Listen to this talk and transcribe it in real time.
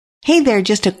Hey there,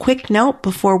 just a quick note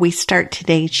before we start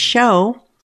today's show.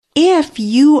 If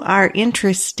you are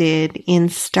interested in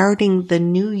starting the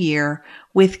new year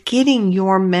with getting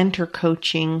your mentor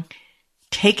coaching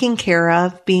taken care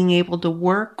of, being able to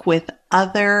work with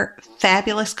other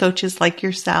fabulous coaches like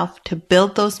yourself to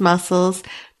build those muscles,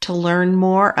 to learn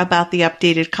more about the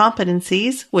updated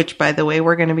competencies, which by the way,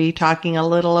 we're going to be talking a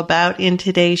little about in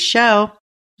today's show.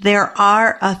 There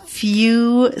are a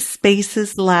few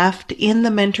spaces left in the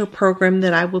mentor program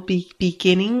that I will be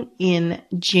beginning in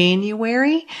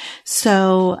January.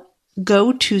 So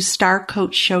go to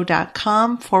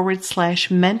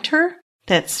starcoachshow.com/mentor.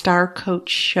 That's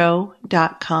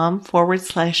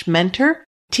starcoachshow.com/mentor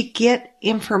to get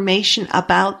information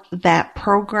about that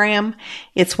program.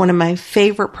 It's one of my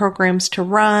favorite programs to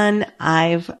run.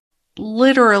 I've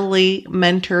literally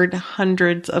mentored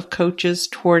hundreds of coaches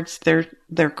towards their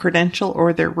credential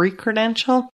or their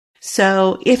re-credential.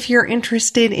 So if you're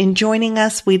interested in joining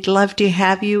us, we'd love to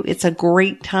have you. It's a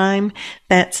great time.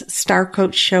 That's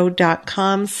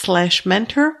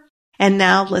starcoachshow.com/mentor. And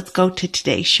now let's go to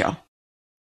today's show.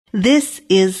 This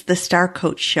is the Star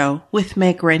Coach Show with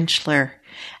Meg Rentschler,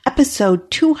 episode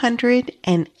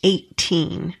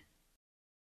 218.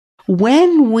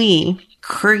 When we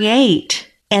create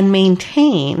and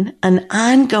maintain an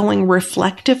ongoing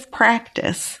reflective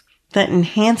practice that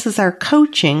enhances our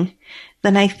coaching,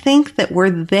 then I think that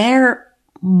we're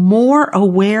more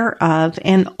aware of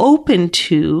and open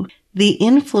to the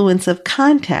influence of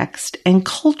context and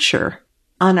culture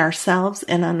on ourselves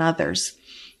and on others.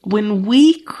 When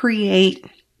we create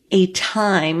a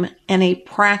time and a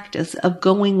practice of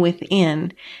going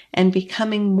within and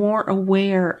becoming more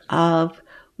aware of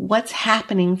what's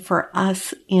happening for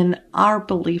us in our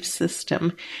belief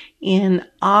system, in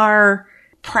our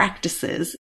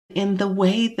practices, in the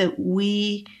way that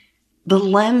the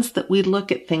lens that we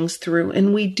look at things through,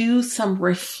 and we do some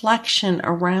reflection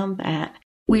around that,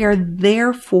 we are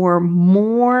therefore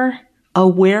more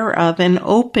aware of and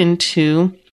open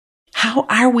to how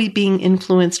are we being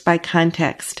influenced by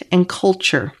context and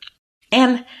culture,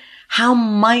 and how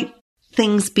might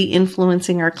things be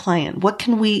influencing our client?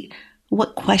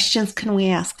 What questions can we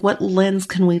ask? What lens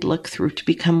can we look through to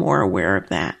become more aware of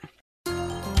that?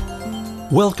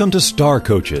 Welcome to Star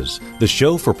Coaches, the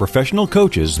show for professional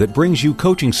coaches that brings you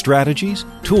coaching strategies,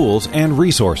 tools, and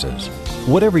resources.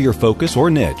 Whatever your focus or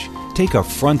niche, take a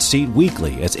front seat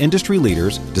weekly as industry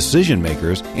leaders, decision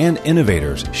makers, and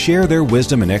innovators share their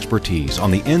wisdom and expertise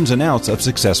on the ins and outs of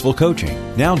successful coaching.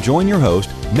 Now join your host,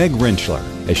 Meg Rentschler,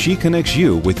 as she connects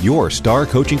you with your star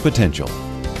coaching potential.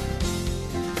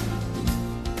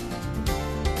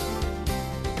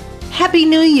 Happy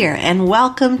New Year and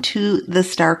welcome to the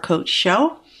Star Coach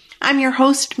Show. I'm your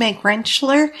host, Meg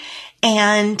Rentschler,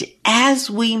 and as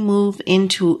we move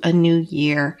into a new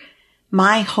year,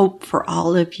 my hope for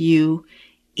all of you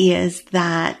is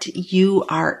that you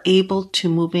are able to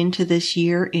move into this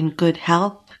year in good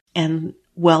health and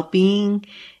well-being,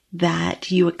 that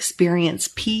you experience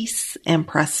peace and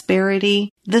prosperity.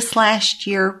 This last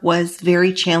year was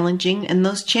very challenging, and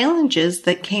those challenges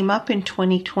that came up in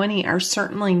 2020 are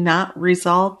certainly not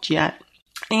resolved yet.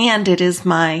 And it is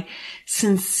my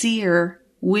sincere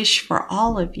wish for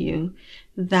all of you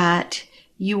that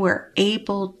you are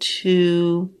able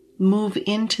to move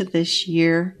into this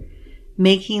year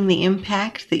making the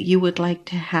impact that you would like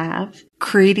to have,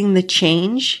 creating the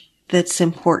change that's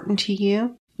important to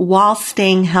you, while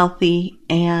staying healthy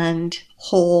and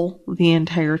whole the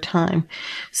entire time.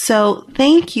 So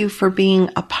thank you for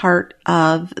being a part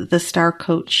of the Star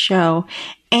Coach Show.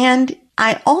 And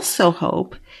I also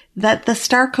hope that the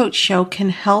Star Coach Show can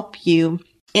help you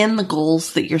in the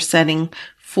goals that you're setting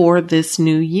for this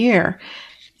new year.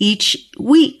 Each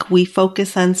week we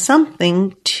focus on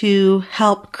something to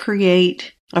help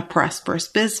create a prosperous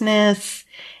business,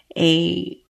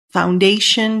 a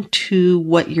foundation to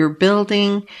what you're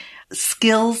building,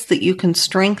 skills that you can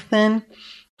strengthen,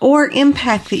 or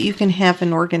impact that you can have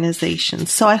in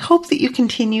organizations. So I hope that you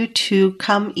continue to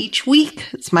come each week.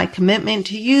 It's my commitment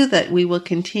to you that we will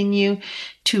continue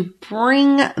to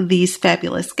bring these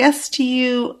fabulous guests to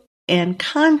you and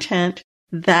content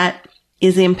that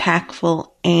is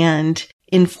impactful and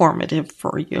informative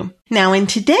for you. Now, in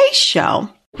today's show,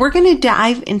 we're going to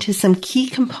dive into some key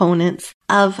components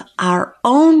of our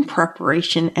own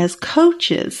preparation as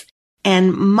coaches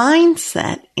and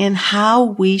mindset in how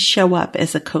we show up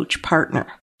as a coach partner.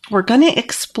 We're going to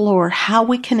explore how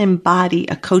we can embody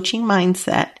a coaching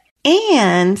mindset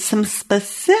and some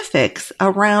specifics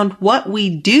around what we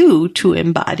do to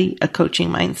embody a coaching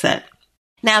mindset.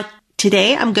 Now,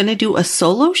 today I'm going to do a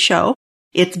solo show.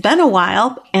 It's been a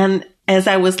while, and as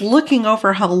I was looking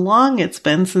over how long it's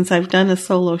been since I've done a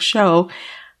solo show,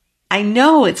 I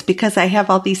know it's because I have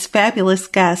all these fabulous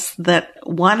guests that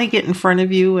want to get in front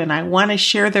of you and I want to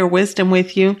share their wisdom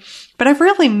with you, but I've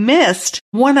really missed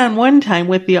one-on-one time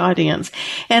with the audience.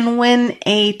 And when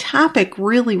a topic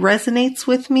really resonates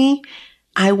with me,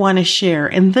 I want to share.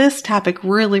 And this topic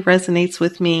really resonates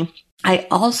with me. I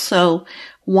also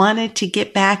wanted to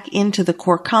get back into the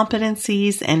core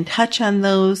competencies and touch on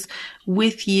those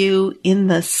with you in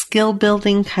the skill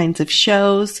building kinds of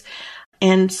shows.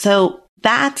 And so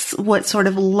that's what sort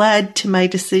of led to my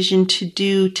decision to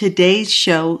do today's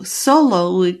show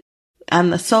solo, on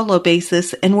the solo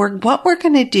basis. And what we're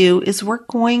going to do is we're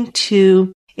going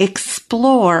to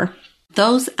explore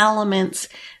those elements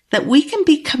that we can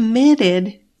be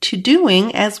committed to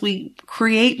doing as we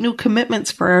create new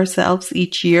commitments for ourselves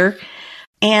each year.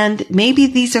 And maybe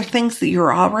these are things that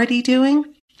you're already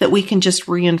doing that we can just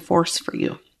reinforce for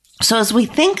you. So as we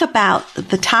think about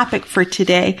the topic for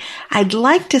today, I'd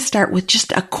like to start with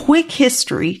just a quick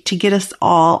history to get us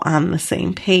all on the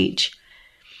same page.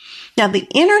 Now, the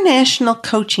International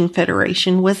Coaching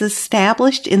Federation was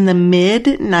established in the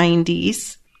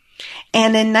mid-90s,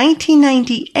 and in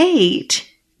 1998,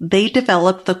 they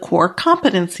developed the core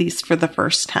competencies for the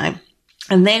first time.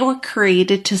 And they were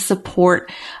created to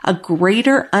support a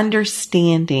greater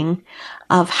understanding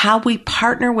of how we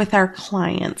partner with our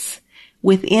clients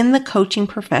within the coaching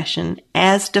profession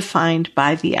as defined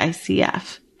by the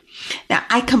ICF. Now,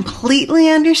 I completely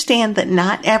understand that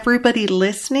not everybody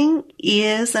listening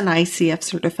is an ICF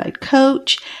certified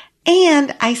coach,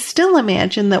 and I still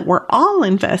imagine that we're all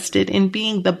invested in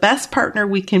being the best partner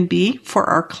we can be for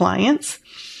our clients.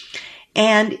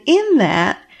 And in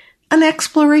that, an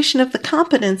exploration of the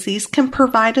competencies can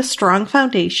provide a strong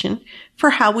foundation for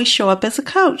how we show up as a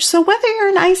coach. So whether you're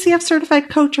an ICF certified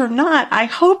coach or not, I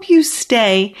hope you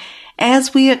stay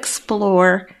as we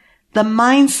explore the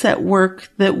mindset work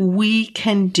that we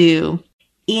can do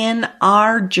in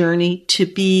our journey to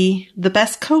be the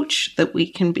best coach that we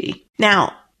can be.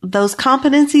 Now, those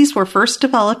competencies were first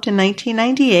developed in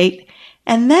 1998,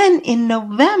 and then in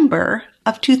November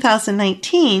of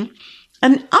 2019,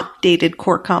 an updated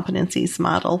core competencies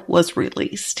model was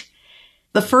released.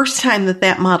 The first time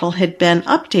that model had been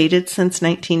updated since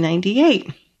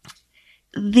 1998.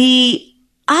 The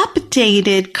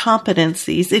updated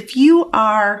competencies, if you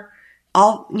are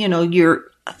you're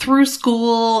through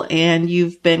school and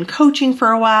you've been coaching for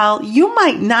a while, you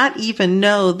might not even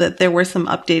know that there were some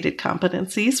updated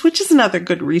competencies, which is another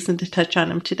good reason to touch on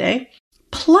them today.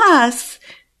 Plus,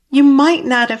 you might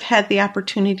not have had the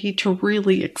opportunity to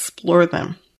really explore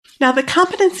them. Now, the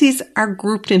competencies are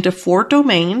grouped into 4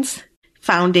 domains: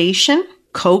 foundation,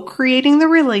 co-creating the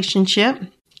relationship,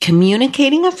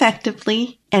 communicating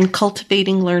effectively, and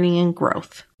cultivating learning and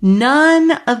growth.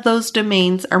 None of those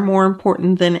domains are more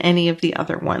important than any of the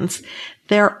other ones.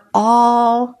 They're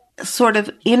all sort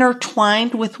of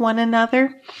intertwined with one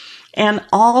another and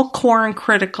all core and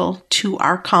critical to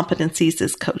our competencies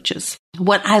as coaches.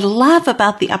 What I love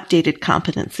about the updated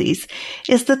competencies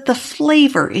is that the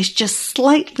flavor is just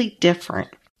slightly different.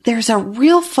 There's a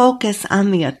real focus on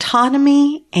the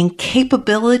autonomy and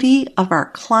capability of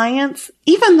our clients.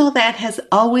 Even though that has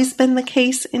always been the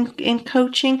case in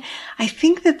coaching, I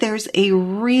think that there's a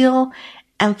real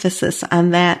emphasis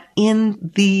on that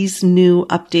in these new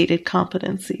updated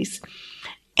competencies.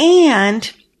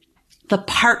 And the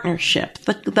partnership,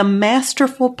 the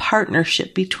masterful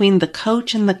partnership between the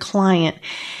coach and the client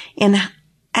in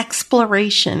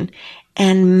exploration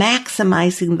and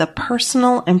maximizing the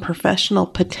personal and professional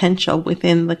potential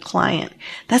within the client.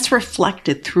 That's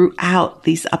reflected throughout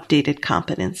these updated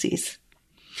competencies.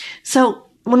 So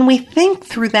when we think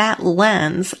through that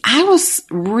lens, I was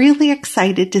really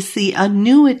excited to see a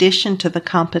new addition to the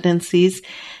competencies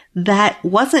that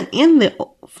wasn't in the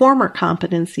former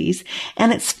competencies,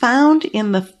 and it's found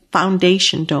in the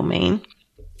foundation domain.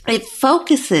 It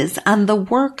focuses on the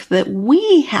work that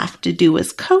we have to do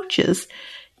as coaches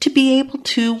to be able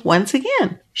to, once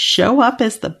again, show up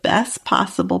as the best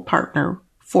possible partner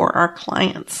for our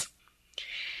clients.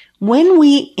 When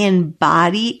we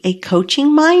embody a coaching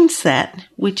mindset,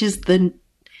 which is the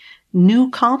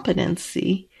new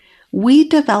competency, we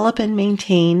develop and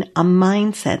maintain a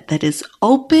mindset that is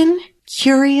open,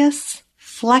 curious,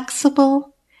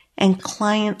 flexible, and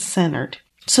client-centered.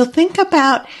 So think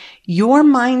about your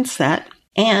mindset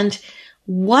and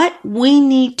what we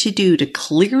need to do to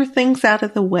clear things out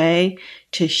of the way,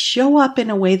 to show up in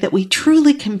a way that we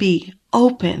truly can be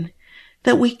open,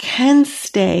 that we can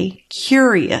stay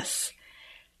curious,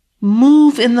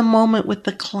 move in the moment with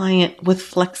the client with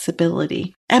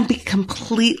flexibility, and be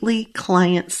completely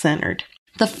client-centered.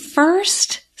 The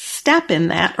first step in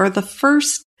that, or the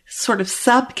first sort of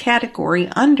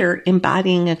subcategory under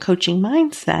embodying a coaching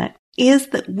mindset, is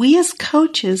that we as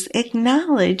coaches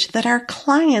acknowledge that our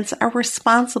clients are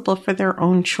responsible for their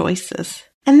own choices.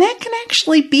 And that can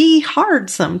actually be hard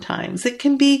sometimes. It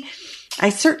can be, I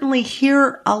certainly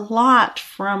hear a lot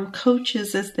from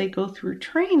coaches as they go through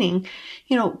training,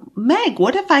 Meg,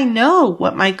 what if I know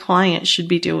what my client should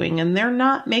be doing and they're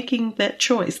not making that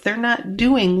choice? They're not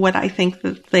doing what I think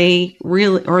that they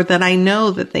really, or that I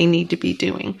know that they need to be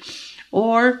doing.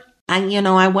 Or,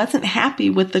 I wasn't happy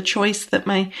with the choice that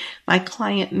my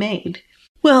client made.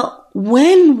 Well,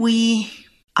 when we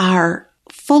are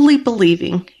fully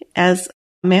believing, as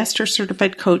Master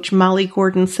Certified Coach Molly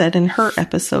Gordon said in her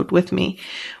episode with me,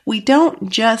 we don't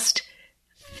just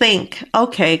think,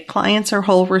 okay, clients are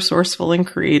whole, resourceful, and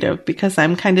creative because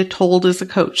I'm kind of told as a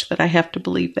coach that I have to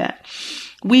believe that.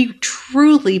 We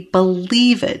truly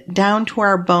believe it down to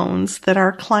our bones that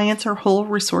our clients are whole,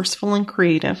 resourceful, and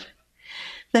creative.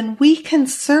 Then we can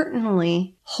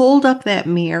certainly hold up that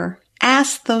mirror,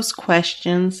 ask those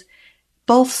questions,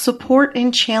 both support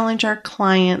and challenge our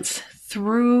clients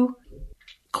through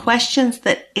questions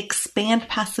that expand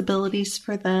possibilities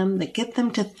for them, that get them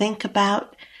to think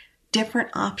about different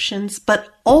options, but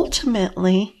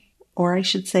ultimately, our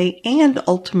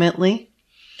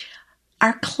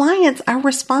clients are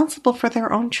responsible for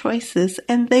their own choices,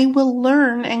 and they will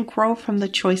learn and grow from the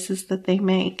choices that they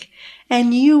make.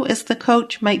 And you as the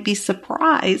coach might be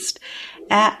surprised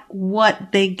at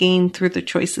what they gain through the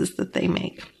choices that they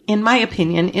make. In my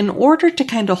opinion, in order to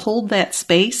kind of hold that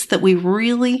space that we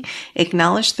really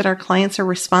acknowledge that our clients are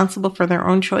responsible for their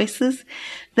own choices,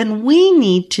 then we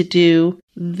need to do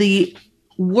the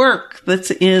work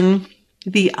that's in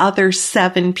the other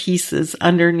 7 pieces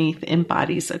underneath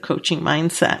embodies a coaching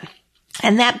mindset.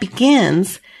 And that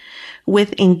begins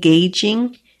with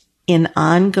engaging in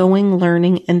ongoing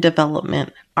learning and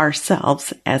development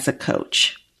ourselves as a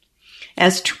coach.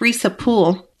 As Teresa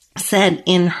Poole said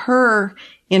in her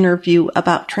interview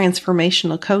about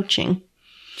transformational coaching,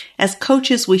 as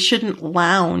coaches, we shouldn't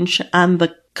lounge on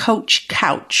the coach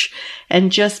couch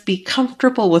and just be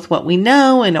comfortable with what we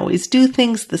know and always do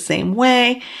things the same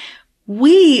way.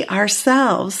 We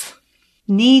ourselves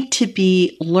need to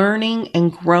be learning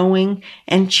and growing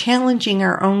and challenging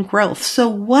our own growth. So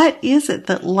what is it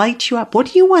that lights you up? What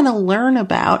do you want to learn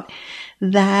about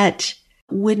that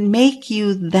would make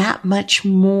you that much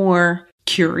more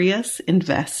curious,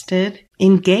 invested,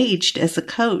 engaged as a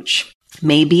coach?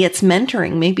 Maybe it's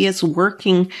mentoring. Maybe it's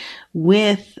working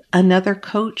with another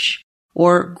coach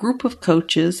or group of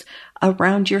coaches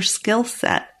around your skill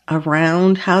set,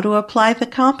 around how to apply the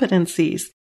competencies.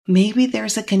 Maybe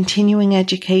there's a continuing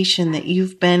education that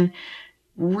you've been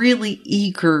really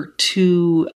eager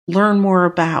to learn more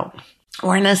about,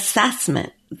 or an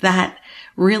assessment that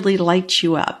really lights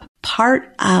you up.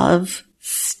 Part of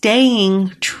staying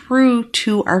true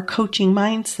to our coaching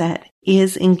mindset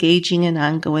is engaging in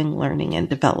ongoing learning and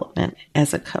development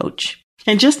as a coach.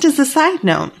 And just as a side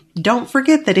note, don't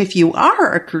forget that if you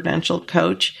are a credentialed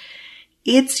coach,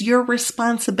 it's your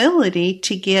responsibility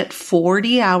to get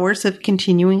 40 hours of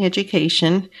continuing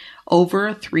education over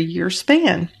a 3-year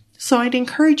span. So I'd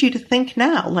encourage you to think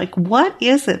now, like, what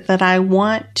is it that I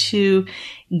want to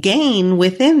gain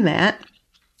within that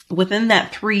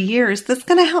 3 years that's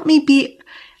going to help me be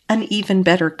an even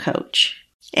better coach?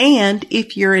 And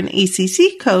if you're an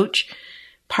ACC coach,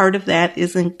 part of that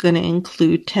isn't going to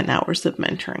include 10 hours of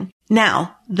mentoring.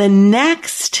 Now, the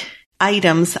next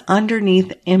items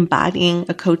underneath embodying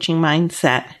a coaching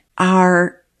mindset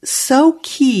are so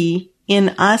key in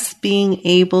us being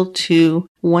able to,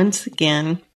 once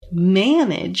again,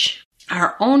 manage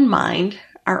our own mind,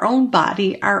 our own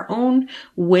body, our own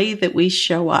way that we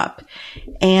show up.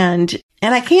 And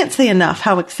I can't say enough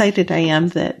how excited I am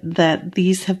that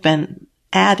these have been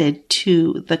added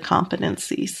to the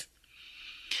competencies.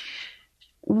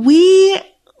 We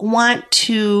want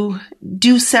to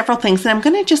do several things, and I'm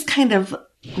going to just kind of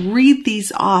read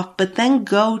these off, but then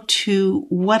go to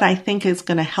what I think is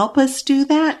going to help us do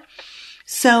that.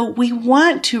 So we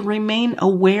want to remain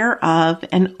aware of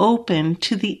and open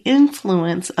to the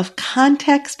influence of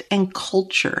context and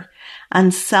culture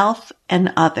on self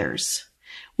and others.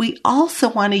 We also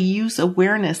want to use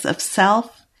awareness of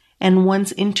self and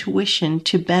one's intuition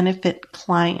to benefit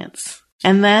clients.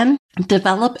 And then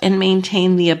develop and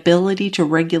maintain the ability to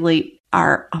regulate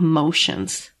our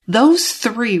emotions. Those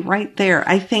 3 right there,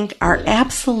 I think, are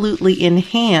absolutely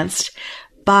enhanced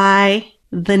by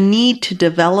the need to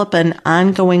develop an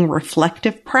ongoing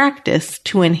reflective practice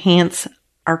to enhance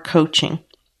our coaching.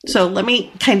 So let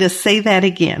me kind of say that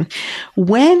again.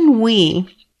 When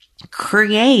we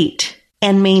create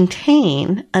and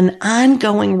maintain an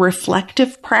ongoing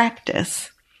reflective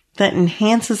practice that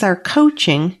enhances our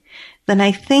coaching, then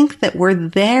I think that we're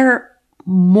there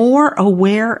more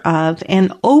aware of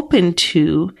and open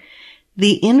to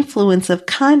the influence of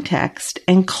context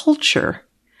and culture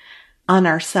on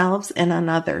ourselves and on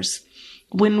others.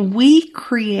 When we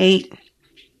create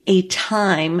a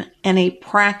time and a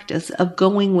practice of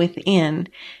going within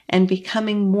and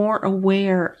becoming more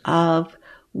aware of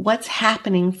what's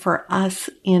happening for us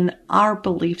in our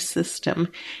belief system,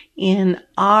 in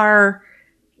our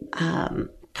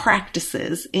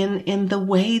practices, in the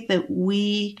way that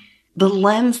the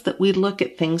lens that we look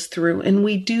at things through, and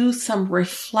we do some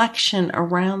reflection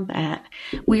around that,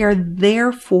 we are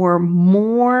therefore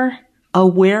more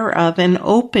aware of and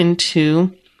open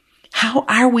to how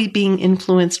are we being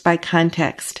influenced by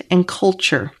context and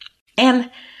culture, and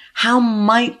how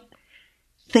might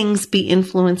things be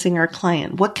influencing our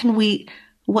client?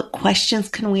 What questions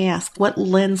can we ask? What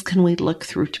lens can we look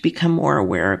through to become more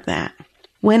aware of that?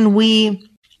 When we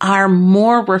are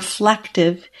more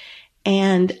reflective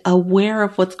and aware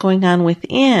of what's going on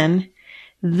within,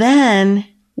 then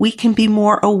we can be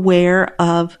more aware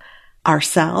of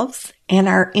ourselves and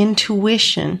our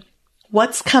intuition.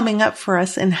 What's coming up for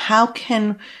us, and how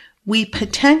can we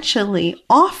potentially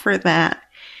offer that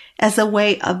as a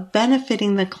way of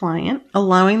benefiting the client,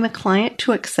 allowing the client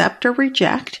to accept or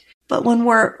reject. But when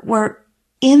we're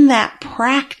in that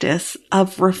practice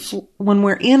when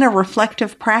we're in a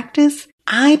reflective practice,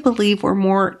 I believe we're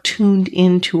more tuned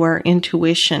into our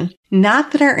intuition.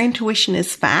 Not that our intuition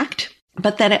is fact,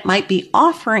 but that it might be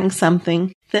offering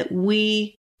something that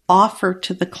we offer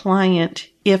to the client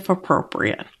if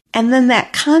appropriate. And then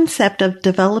that concept of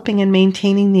developing and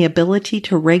maintaining the ability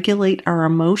to regulate our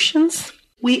emotions.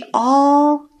 We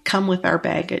all come with our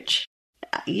baggage.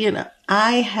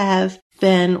 I have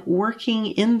been working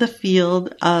in the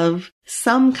field of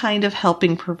some kind of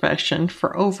helping profession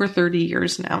for over 30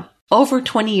 years now. Over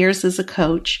 20 years as a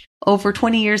coach, over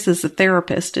 20 years as a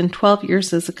therapist, and 12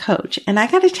 years as a coach. And I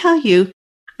got to tell you,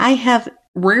 I have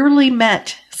rarely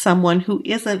met someone who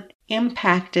isn't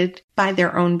impacted by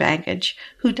their own baggage,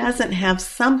 who doesn't have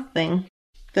something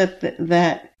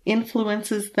that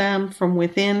influences them from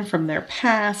within, from their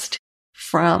past,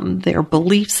 from their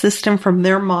belief system, from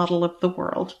their model of the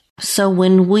world. So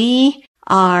when we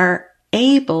are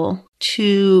able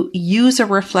to use a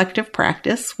reflective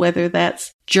practice, whether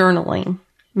that's journaling,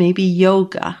 maybe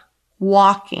yoga,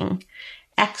 walking,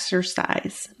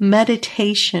 exercise,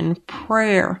 meditation,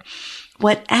 prayer,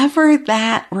 whatever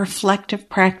that reflective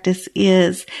practice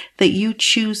is that you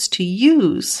choose to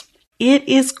use, it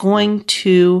is going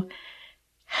to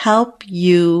help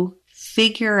you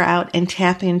figure out and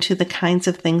tap into the kinds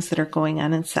of things that are going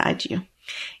on inside you.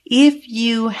 If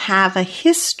you have a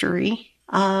history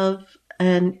of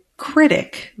a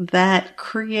critic that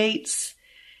creates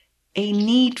a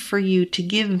need for you to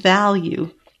give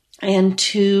value and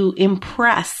to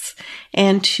impress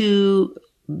and to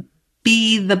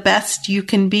be the best you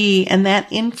can be, and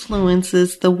that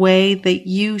influences the way that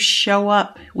you show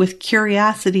up with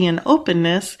curiosity and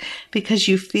openness because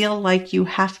you feel like you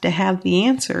have to have the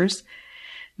answers,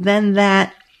 then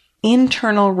that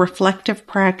internal reflective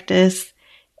practice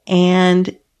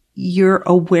and your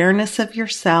awareness of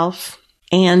yourself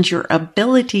and your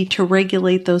ability to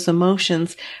regulate those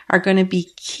emotions are going to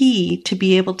be key to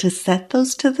be able to set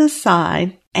those to the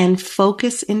side and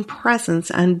focus in presence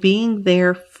on being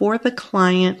there for the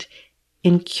client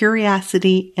in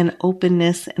curiosity and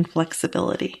openness and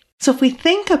flexibility. So if we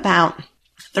think about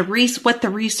what the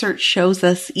research shows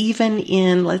us, even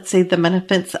in, let's say, the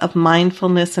benefits of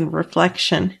mindfulness and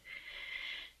reflection,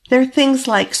 there are things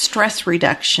like stress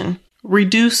reduction,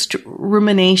 reduced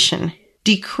rumination,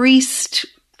 decreased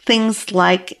things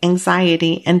like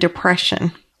anxiety and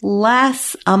depression,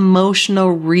 less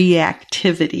emotional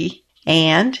reactivity,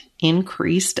 and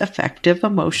increased effective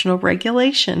emotional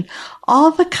regulation.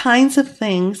 All the kinds of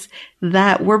things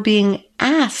that we're being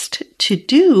asked to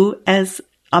do as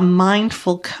a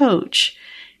mindful coach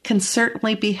can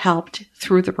certainly be helped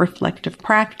through the reflective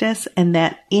practice and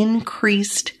that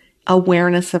increased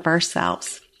awareness of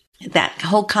ourselves. That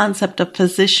whole concept of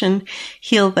physician,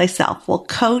 heal thyself. Well,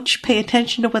 coach, pay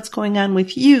attention to what's going on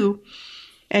with you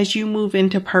as you move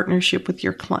into partnership with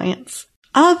your clients.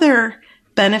 Other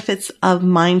benefits of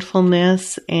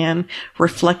mindfulness and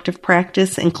reflective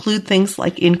practice include things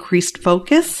like increased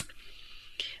focus,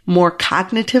 more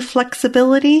cognitive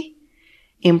flexibility,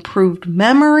 improved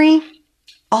memory,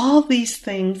 all these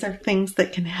things are things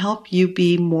that can help you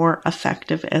be more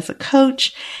effective as a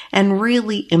coach and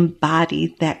really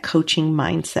embody that coaching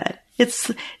mindset.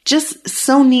 It's just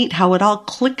so neat how it all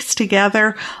clicks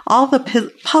together. All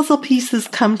the puzzle pieces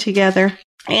come together.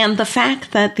 And the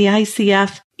fact that the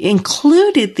ICF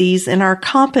included these in our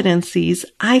competencies,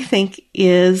 I think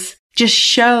just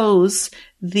shows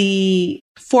the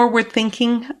forward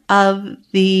thinking of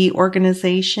the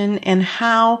organization and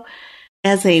how,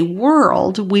 as a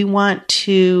world, we want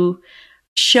to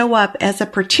show up as a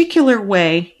particular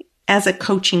way as a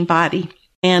coaching body.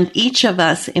 And each of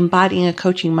us embodying a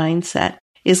coaching mindset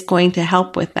is going to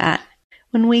help with that.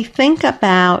 When we think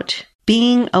about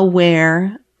being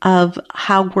aware of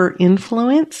how we're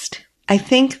influenced, I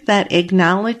think that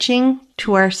acknowledging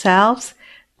to ourselves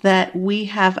that we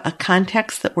have a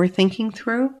context that we're thinking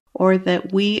through or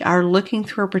that we are looking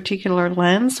through a particular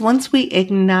lens, once we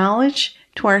acknowledge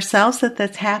to ourselves that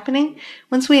that's happening,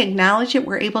 once we acknowledge it,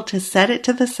 we're able to set it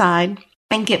to the side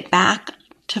and get back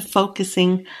to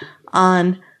focusing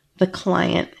on the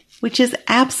client, which is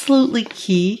absolutely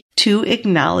key to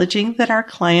acknowledging that our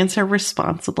clients are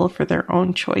responsible for their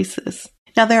own choices.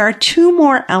 Now, there are two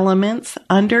more elements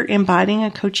under embodying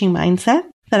a coaching mindset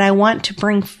that I want to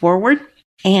bring forward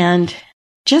and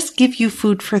just give you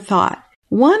food for thought.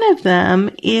 One of them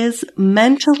is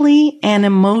mentally and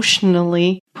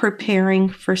emotionally preparing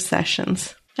for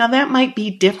sessions. Now, that might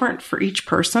be different for each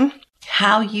person,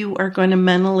 how you are going to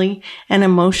mentally and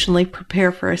emotionally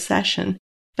prepare for a session.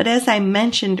 But as I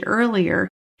mentioned earlier,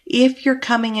 if you're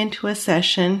coming into a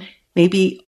session,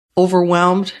 maybe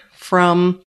overwhelmed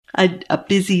from a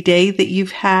busy day that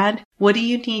you've had, what do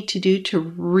you need to do to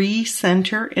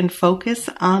recenter and focus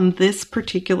on this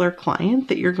particular client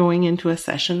that you're going into a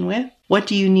session with? What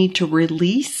do you need to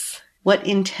release? What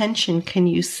intention can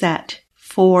you set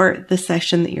for the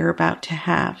session that you're about to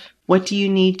have? What do you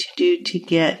need to do to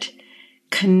get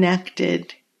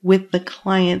connected with the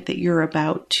client that you're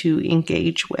about to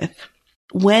engage with?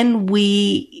 When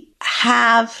we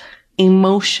have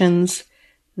emotions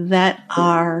that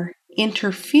are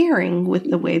interfering with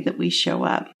the way that we show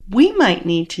up, we might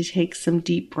need to take some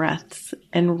deep breaths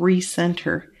and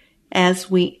recenter as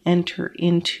we enter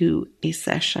into a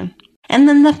session. And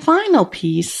then the final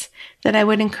piece that I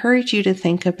would encourage you to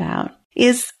think about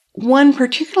is one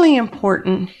particularly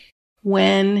important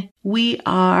when we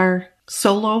are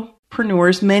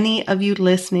solopreneurs. Many of you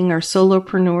listening are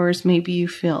solopreneurs. Maybe you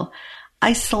feel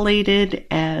isolated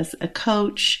as a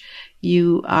coach.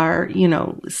 You are,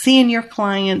 seeing your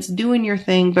clients, doing your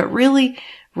thing, but really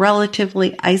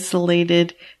relatively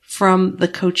isolated from the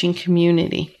coaching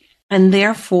community. And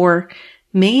therefore,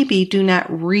 maybe do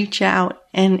not reach out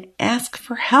and ask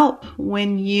for help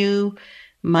when you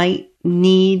might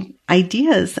need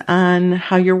ideas on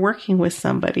how you're working with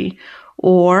somebody.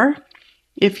 Or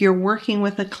if you're working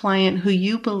with a client who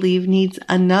you believe needs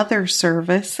another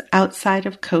service outside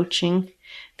of coaching,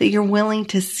 that you're willing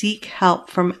to seek help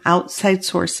from outside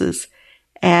sources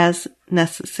as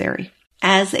necessary.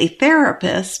 As a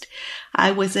therapist, I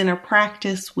was in a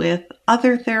practice with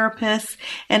other therapists,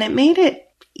 and it made it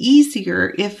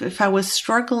easier if I was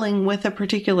struggling with a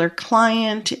particular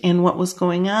client and what was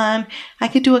going on, I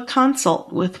could do a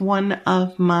consult with one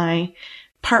of my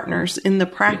partners in the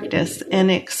practice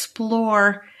and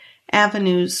explore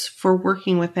avenues for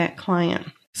working with that client.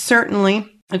 Certainly,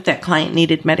 if that client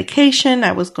needed medication,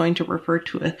 I was going to refer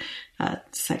to a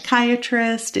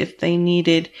psychiatrist. If they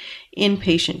needed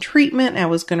inpatient treatment, I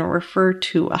was going to refer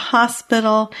to a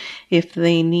hospital. If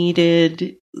they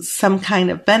needed some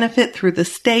kind of benefit through the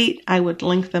state, I would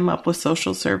link them up with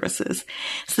social services.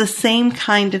 It's the same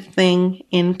kind of thing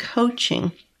in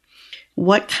coaching.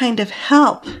 What kind of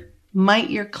help might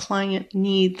your client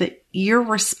need that you're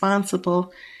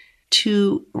responsible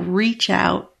to reach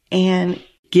out and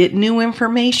get new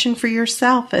information for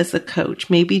yourself as a coach?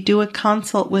 Maybe do a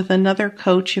consult with another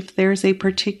coach if there's a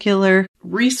particular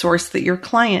resource that your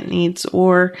client needs,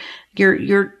 or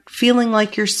you're feeling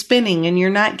like you're spinning and you're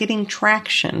not getting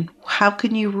traction. How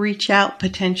can you reach out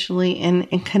potentially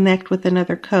and connect with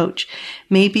another coach?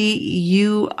 Maybe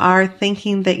you are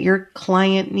thinking that your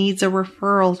client needs a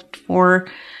referral for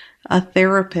a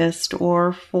therapist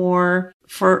or for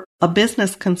a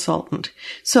business consultant.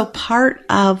 So part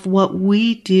of what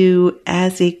we do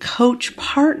as a coach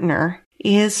partner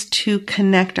is to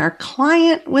connect our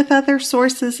client with other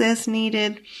sources as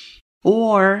needed,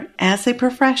 or as a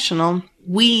professional,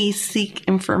 we seek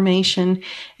information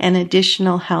and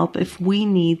additional help if we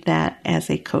need that as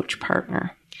a coach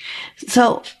partner.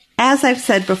 So as I've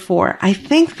said before, I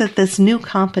think that this new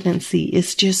competency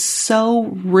is just so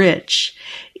rich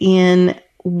in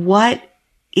what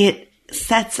it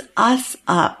sets us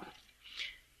up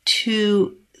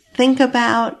to think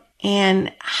about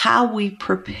and how we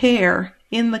prepare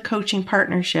in the coaching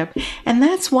partnership. And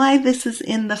that's why this is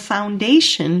in the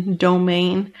foundation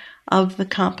domain of the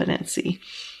competency.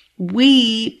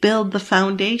 We build the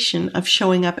foundation of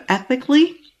showing up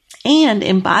ethically and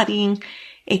embodying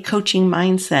a coaching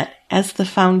mindset as the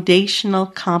foundational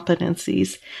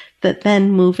competencies that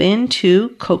then move into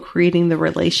co-creating the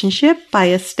relationship by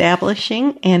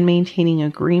establishing and maintaining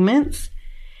agreements,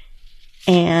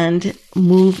 and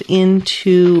move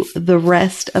into the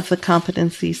rest of the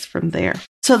competencies from there.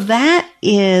 So that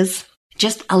is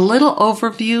just a little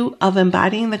overview of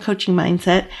embodying the coaching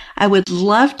mindset. I would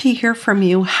love to hear from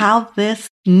you how this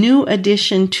new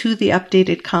addition to the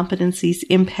updated competencies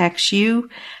impacts you,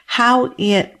 how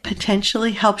it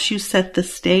potentially helps you set the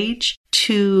stage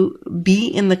to be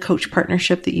in the coach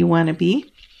partnership that you want to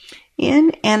be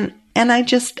in. And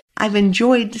I've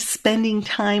enjoyed spending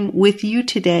time with you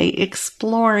today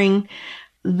exploring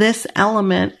this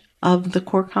element of the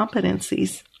core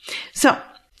competencies. So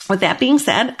with that being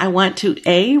said, I want to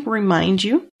remind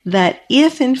you that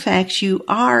if in fact you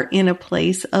are in a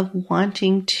place of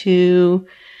wanting to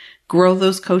grow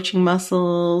those coaching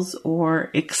muscles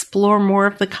or explore more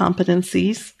of the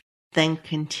competencies, then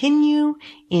continue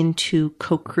into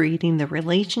co-creating the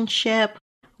relationship,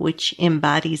 which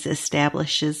embodies,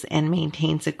 establishes, and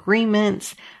maintains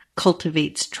agreements,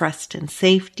 cultivates trust and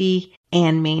safety,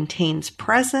 and maintains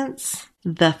presence.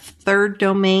 The third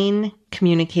domain,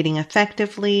 communicating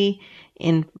effectively,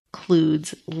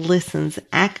 includes listens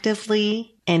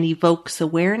actively and evokes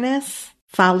awareness,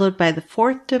 followed by the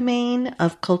fourth domain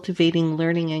of cultivating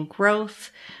learning and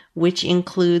growth, which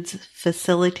includes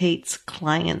facilitates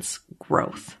clients'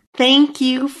 growth. Thank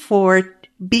you for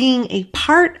being a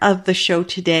part of the show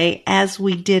today as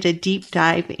we did a deep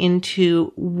dive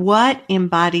into what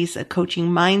embodies a coaching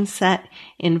mindset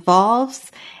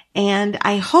involves. And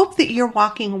I hope that you're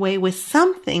walking away with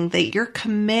something that you're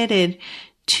committed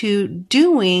to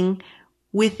doing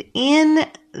within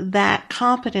that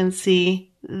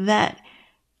competency that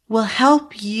will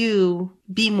help you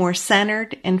be more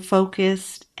centered and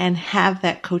focused and have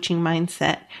that coaching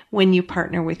mindset when you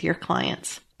partner with your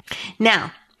clients.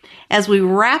 Now, as we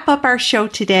wrap up our show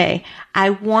today, I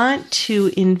want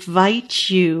to invite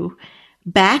you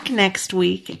back next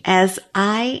week as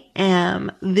I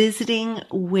am visiting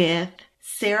with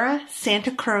Sarah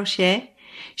Santacroce.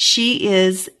 She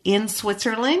is in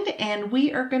Switzerland, and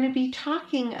we are going to be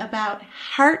talking about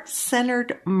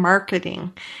heart-centered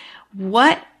marketing.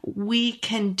 What we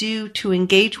can do to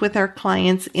engage with our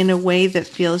clients in a way that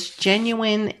feels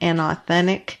genuine and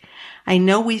authentic. I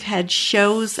know we've had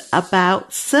shows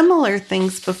about similar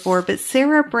things before, but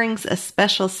Sarah brings a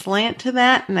special slant to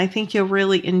that, and I think you'll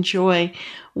really enjoy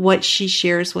what she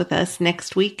shares with us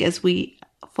next week as we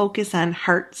focus on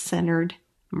heart-centered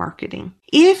marketing.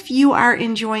 If you are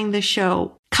enjoying the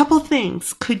show, couple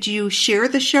things. Could you share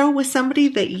the show with somebody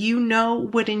that you know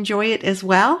would enjoy it as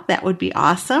well? That would be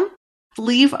awesome.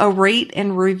 Leave a rate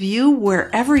and review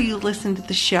wherever you listen to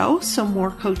the show so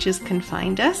more coaches can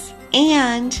find us.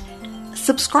 And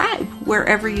subscribe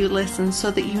wherever you listen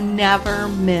so that you never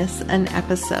miss an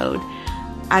episode.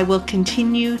 I will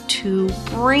continue to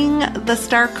bring the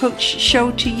Star Coach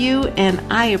Show to you, and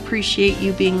I appreciate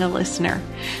you being a listener.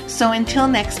 So until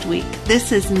next week,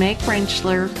 this is Meg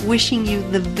Rentschler wishing you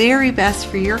the very best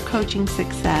for your coaching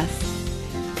success.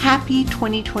 Happy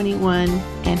 2021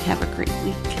 and have a great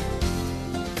week.